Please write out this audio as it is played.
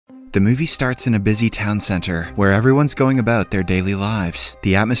The movie starts in a busy town center, where everyone's going about their daily lives.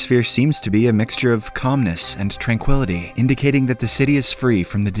 The atmosphere seems to be a mixture of calmness and tranquility, indicating that the city is free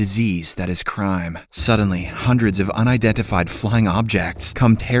from the disease that is crime. Suddenly, hundreds of unidentified flying objects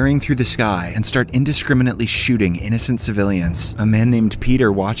come tearing through the sky and start indiscriminately shooting innocent civilians. A man named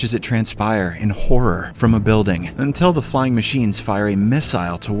Peter watches it transpire in horror from a building, until the flying machines fire a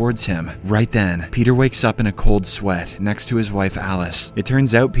missile towards him. Right then, Peter wakes up in a cold sweat next to his wife Alice. It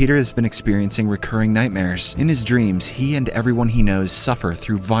turns out Peter has been experiencing recurring nightmares. In his dreams, he and everyone he knows suffer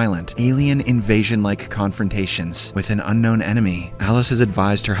through violent, alien invasion-like confrontations with an unknown enemy. Alice has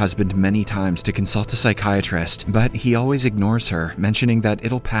advised her husband many times to consult a psychiatrist, but he always ignores her, mentioning that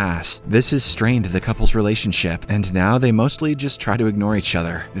it'll pass. This has strained the couple's relationship, and now they mostly just try to ignore each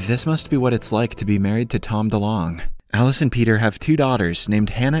other. This must be what it's like to be married to Tom DeLonge. Alice and Peter have two daughters named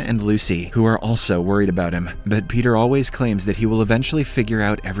Hannah and Lucy, who are also worried about him, but Peter always claims that he will eventually figure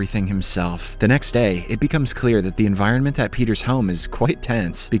out everything himself. The next day, it becomes clear that the environment at Peter's home is quite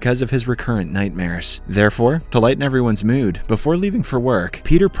tense because of his recurrent nightmares. Therefore, to lighten everyone's mood, before leaving for work,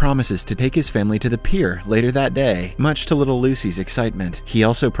 Peter promises to take his family to the pier later that day, much to little Lucy's excitement. He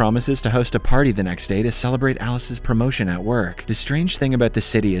also promises to host a party the next day to celebrate Alice's promotion at work. The strange thing about the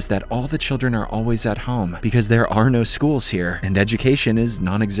city is that all the children are always at home, because there are no schools here, and education is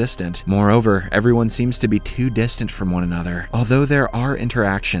non-existent. Moreover, everyone seems to be too distant from one another. Although there are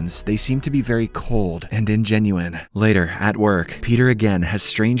interactions, they seem to be very cold and ingenuine. Later, at work, Peter again has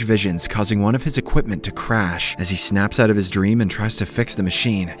strange visions causing one of his equipment to crash. As he snaps out of his dream and tries to fix the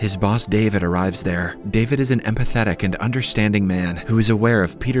machine, his boss David arrives there. David is an empathetic and understanding man who is aware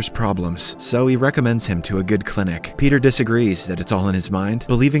of Peter's problems, so he recommends him to a good clinic. Peter disagrees that it's all in his mind,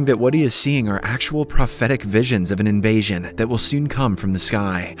 believing that what he is seeing are actual prophetic visions of an invasion that will soon come from the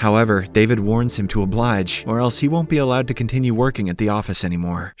sky. However, David warns him to oblige, or else he won't be allowed to continue working at the office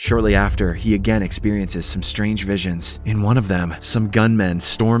anymore. Shortly after, he again experiences some strange visions. In one of them, some gunmen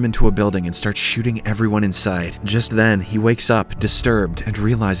storm into a building and start shooting everyone in sight. Just then, he wakes up, disturbed, and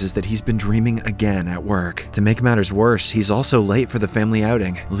realizes that he's been dreaming again at work. To make matters worse, he's also late for the family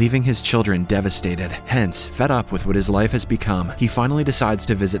outing, leaving his children devastated. Hence, fed up with what his life has become, he finally decides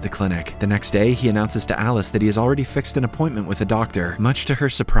to visit the clinic. The next day, he announces to Alice that he has already fixed an appointment with a doctor, much to her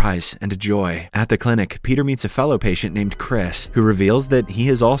surprise and joy. At the clinic, Peter meets a fellow patient named Chris, who reveals that he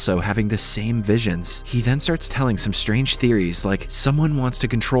is also having the same visions. He then starts telling some strange theories, like someone wants to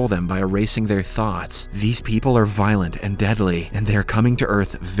control them by erasing their thoughts. These people are violent and deadly, and they are coming to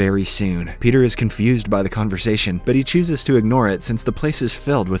Earth very soon. Peter is confused by the conversation, but he chooses to ignore it since the place is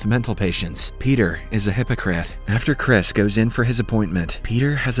filled with mental patients. Peter is a hypocrite. After Chris goes in for his appointment,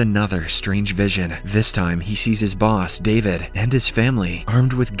 Peter has another strange vision. This time, he sees his boss, David, and his family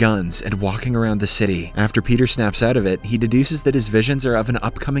armed with guns and walking around the city. After Peter snaps out of it, he deduces that his visions are of an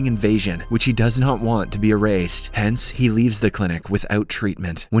upcoming invasion, which he does not want to be erased. Hence, he leaves the clinic without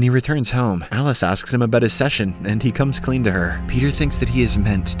treatment. When he returns home, Alice asks him about his session, and he comes clean to her. Peter thinks that he is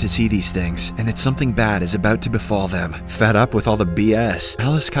meant to see these things, and that something bad is about to befall them. Fed up with all the BS,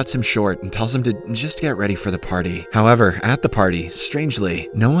 Alice cuts him short and tells him to just get ready for the party. However, at the party, strangely,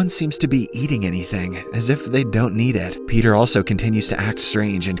 no one seems to be eating anything, as if they don't need it. Peter also continues to act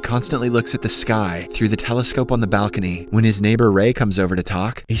strange and constantly looks at the sky through the telescope on the balcony. When his neighbor Ray comes over to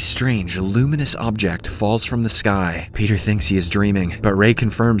talk, a strange, luminous object falls from the sky. Peter thinks he is dreaming, but Ray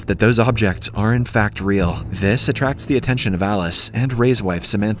confirms that those objects are in fact real. This attracts the attention of Alice and Ray's wife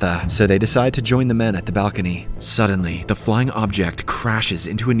Samantha, so they decide to join the men at the balcony. Suddenly, the flying object crashes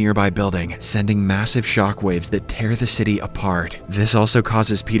into a nearby building, sending massive shockwaves that tear the city apart. This also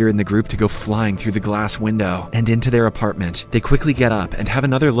causes Peter and the group to go flying through the glass window and into their apartment. They quickly get up and have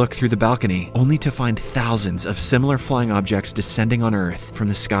another look through the balcony, only to find thousands of similar flying objects descending on Earth from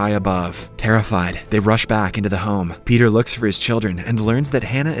the sky above. Terrified, they rush back into the home. Peter looks for his children and learns that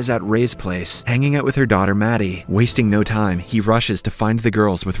Hannah is at Ray's place, hanging out with her daughter Maddie. Wasting no time, he rushes to find the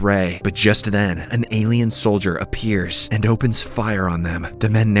girls with Ray, but just then, an alien soldier appears and opens fire on them. The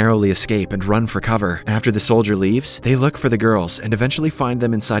men narrowly escape and run for cover. After the soldier leaves, they look for the girls and eventually find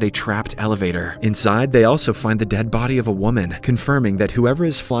them inside a trapped elevator. Inside, they also find the dead body of a woman, confirming that whoever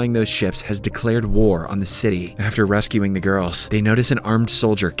is flying those ships has declared war on the city. After rescuing the girls, they notice an armed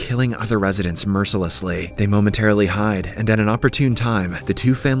soldier killing other residents mercilessly. They momentarily hide, and at an opportune time, the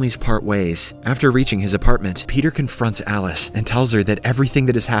two families part ways. After reaching his apartment, Peter confronts Alice and tells her that everything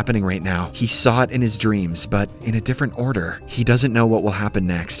that is happening right now, he saw it in his dreams, but in a different order. He doesn't know what will happen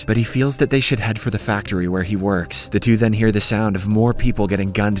next, but he feels that they should head for the factory where he works. The two then hear the sound of more people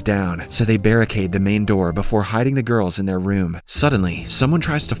getting gunned down, so they barricade the main door before hiding the girls in their room. Suddenly, someone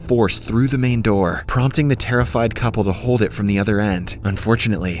tries to force through the main door, prompting the terrified couple to hold it from the other end.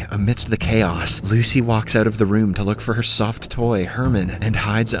 Unfortunately, amidst the chaos, Lucy walks out of the room to look for her soft toy, Herman, and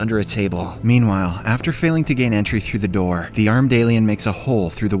hides under a table. Meanwhile, after failing to gain entry through the door, the armed alien makes a hole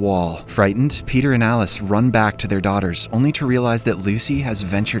through the wall. Frightened, Peter and Alice run back to their daughters, only to realize that Lucy has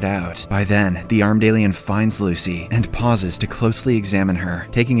ventured out. By then, the armed alien finds Lucy and pauses to closely examine her.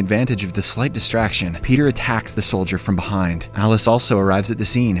 Taking advantage of the slight distraction, Peter attacks the soldier from behind. Alice also arrives at the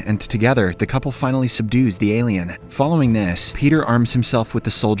scene, and together, the couple finally subdues the alien. Following this, Peter arms himself with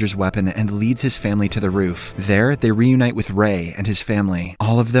the soldier's weapon and leads his family to the roof. There, they reunite with Ray and his family.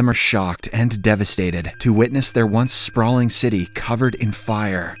 All of them are shocked and devastated to witness their once sprawling city covered in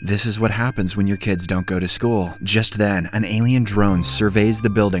fire. This is what happens when your kids don't go to school. Just then, an alien drone surveys the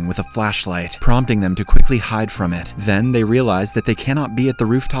building with a flashlight, prompting them to quickly hide from it. Then they realize that they cannot be at the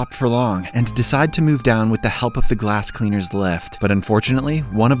rooftop for long and decide to move down with the help of the glass cleaner's lift. But unfortunately,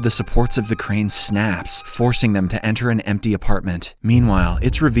 one of the supports of the crane snaps, forcing them to enter an empty apartment. Meanwhile,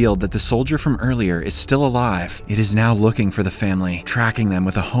 it's revealed that the soldier from earlier is still alive. It is now looking for the family, tracking them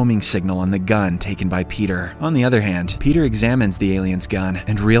with a homing signal on the gun taken by Peter. On the other hand, Peter examines the alien's gun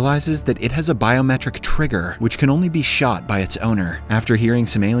and realizes that it has a biometric trigger, which can only be shot by its owner. After hearing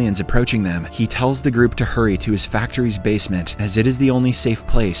some aliens approaching them, he tells the group to hurry to his factory's basement, as it is the only safe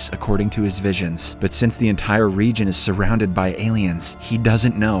place according to his visions. But since the entire region is surrounded by aliens, he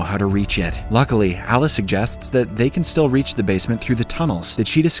doesn't know how to reach it. Luckily, Alice suggests that they can still reach the basement through the tunnels that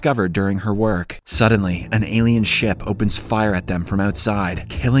she discovered during her work. Suddenly, an alien ship opens fire at them from outside,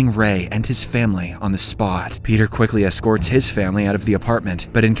 killing Ray and his family on the spot. Peter quickly escorts his family out of the apartment,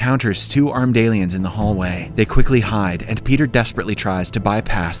 but encounters two armed aliens in the hallway. They quickly hide, and Peter desperately tries to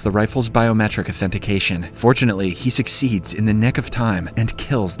bypass the rifle's biometric authentication. Fortunately, he succeeds in the nick of time and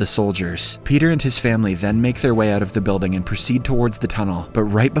kills the soldiers. Peter and his family then make their way out of the building and proceed towards the tunnel, but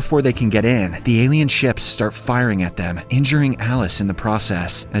right before they can get in, the alien ships start firing at them, injuring Alice in the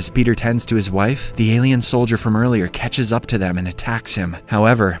process. As Peter tends to his wife, the alien soldier from earlier catches up to them and attacks him.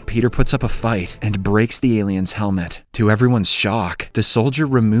 However, Peter puts up a fight and breaks the alien's helmet. To everyone's shock, the soldier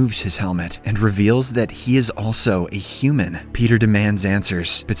removes his helmet and reveals that he is also a human. Peter demands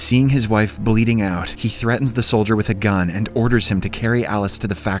answers, but seeing his wife bleeding out, he threatens the soldier with a gun and orders him to carry Alice to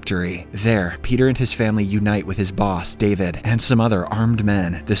the factory. There, Peter and his family unite with his boss, David, and some other armed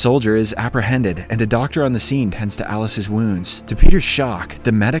men. The soldier is apprehended, and a doctor on the scene tends to Alice's wounds. To Peter's shock,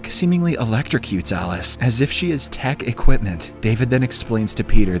 the medic seemingly electrocutes Alice, as if she is tech equipment. David then explains to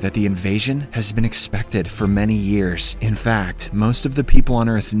Peter that the invasion has been expected for many years. In fact, most of the people on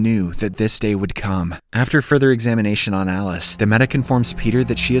Earth knew that this day would come. After further examination on Alice, the medic informs Peter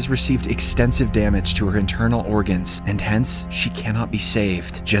that she has received extensive damage to her internal organs, and hence, she cannot be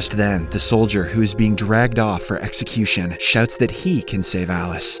saved. Just then, the soldier, who is being dragged off for execution, shouts that he can save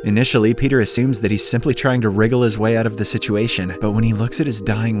Alice. Initially, Peter assumes that he's simply trying to wriggle his way out of the situation, but when he looks at his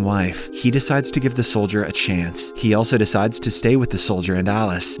dying wife, he decides to give the soldier a chance. He also decides to stay with the soldier and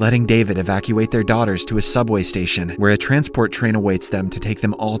Alice, letting David evacuate their daughters to a subway station, where a transport train awaits them to take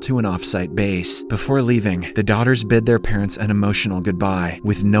them all to an off-site base. Before leaving, the daughters bid their parents an emotional goodbye,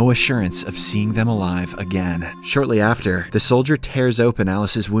 with no assurance of seeing them alive again. Shortly after, the soldier tears open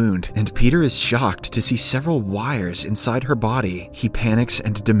Alice's wound, and Peter is shocked to see several wires inside her body. He panics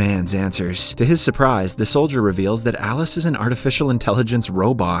and demands answers. To his surprise, the soldier reveals that Alice is an artificial intelligence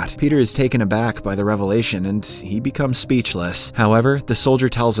robot. Peter is taken aback by the revelation, and he becomes speechless. However, the soldier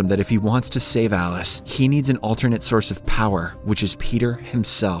tells him that if he wants to save Alice, he needs an alternate source of power, which is Peter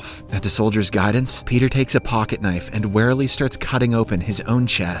himself. At the soldier's guidance, Peter takes a pocket knife and warily starts cutting open his own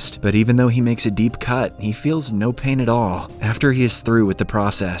chest, but even though he makes a deep cut, he feels no pain at all. After he is through with the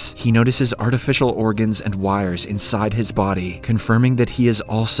process, he notices artificial organs and wires inside his body, confirming that he is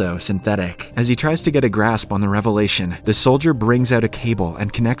also synthetic. As he tries to get a grasp on the revelation, the soldier brings out a cable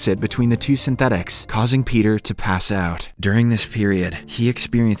and connects it between the two synthetics, causing Peter to pass out. During this period, he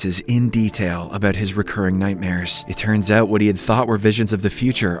experiences in detail about his recurring nightmares. It turns out what he had thought were visions of the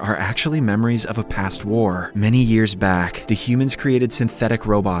future are actually memories of a past war. Many years back, the humans created synthetic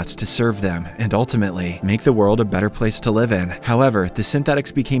robots to serve them and ultimately make the world a better place to live in. However, the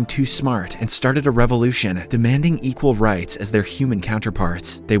synthetics became too smart and started a revolution, demanding equal rights as their human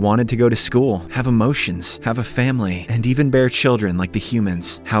counterparts. They wanted to go to school, have emotions, have a family, and even bear children like the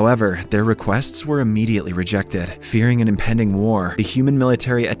humans. However, their requests were immediately rejected. Fearing an impending war, the human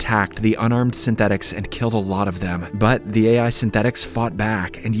military attacked the unarmed synthetics and killed a lot of them. But the AI synthetics fought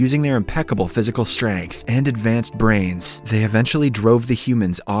back, and using their impeccable physical strength and advanced brains, they eventually drove the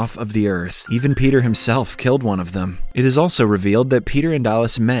humans off of the Earth. Even Peter himself killed one of them. It is also revealed that Peter and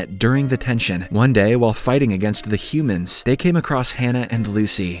Alice met during the tension station. One day, while fighting against the humans, they came across Hannah and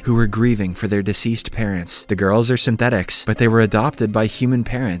Lucy, who were grieving for their deceased parents. The girls are synthetics, but they were adopted by human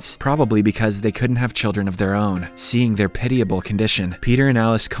parents, probably because they couldn't have children of their own. Seeing their pitiable condition, Peter and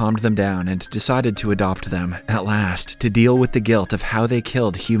Alice calmed them down and decided to adopt them. At last, to deal with the guilt of how they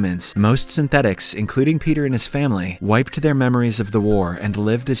killed humans. Most synthetics, including Peter and his family, wiped their memories of the war and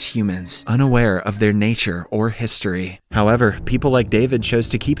lived as humans, unaware of their nature or history. However, people like David chose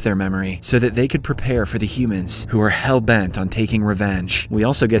to keep their memory so that they could prepare for the humans, who are hell-bent on taking revenge. We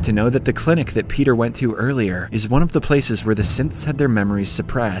also get to know that the clinic that Peter went to earlier is one of the places where the synths had their memories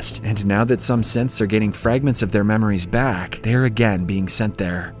suppressed, and now that some synths are getting fragments of their memories back, they are again being sent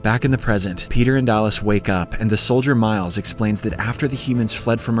there. Back in the present, Peter and Alice wake up, and the soldier Miles explains that after the humans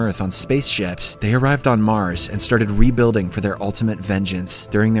fled from Earth on spaceships, they arrived on Mars and started rebuilding for their ultimate vengeance.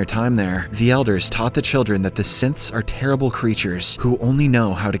 During their time there, the elders taught the children that the synths are terrible creatures who only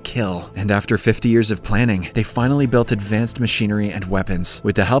know how to kill, and after 50 years of planning, they finally built advanced machinery and weapons,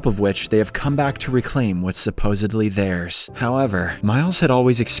 with the help of which they have come back to reclaim what's supposedly theirs. However, Miles had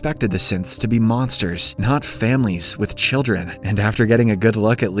always expected the synths to be monsters, not families with children, and after getting a good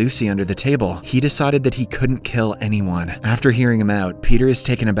look at Lucy under the table, he decided that he couldn't kill anyone. After hearing him out, Peter is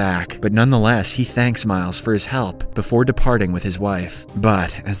taken aback, but nonetheless, he thanks Miles for his help before departing with his wife.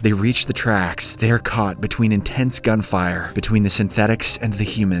 But as they reach the tracks, they are caught between intense gunfire between the synthetics and the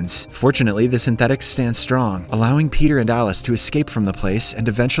humans. Fortunately, the synthetics stand strong, allowing Peter and Alice to escape from the place and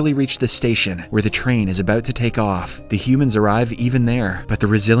eventually reach the station where the train is about to take off. The humans arrive even there, but the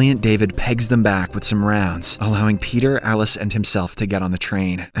resilient David pegs them back with some rounds, allowing Peter, Alice, and himself to get on the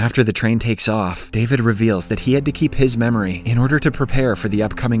train. After the train takes off, David reveals that he had to keep his memory in order to prepare for the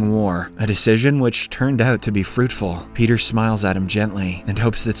upcoming war, a decision which turned out to be fruitful. Peter smiles at him gently and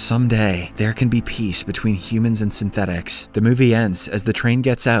hopes that someday there can be peace between humans and synthetics. The movie ends as the train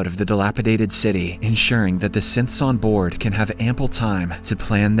gets out of the dilapidated city, ensuring that the synths on board can have ample time to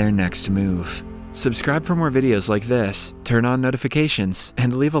plan their next move. Subscribe for more videos like this, turn on notifications,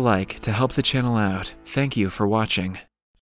 and leave a like to help the channel out. Thank you for watching.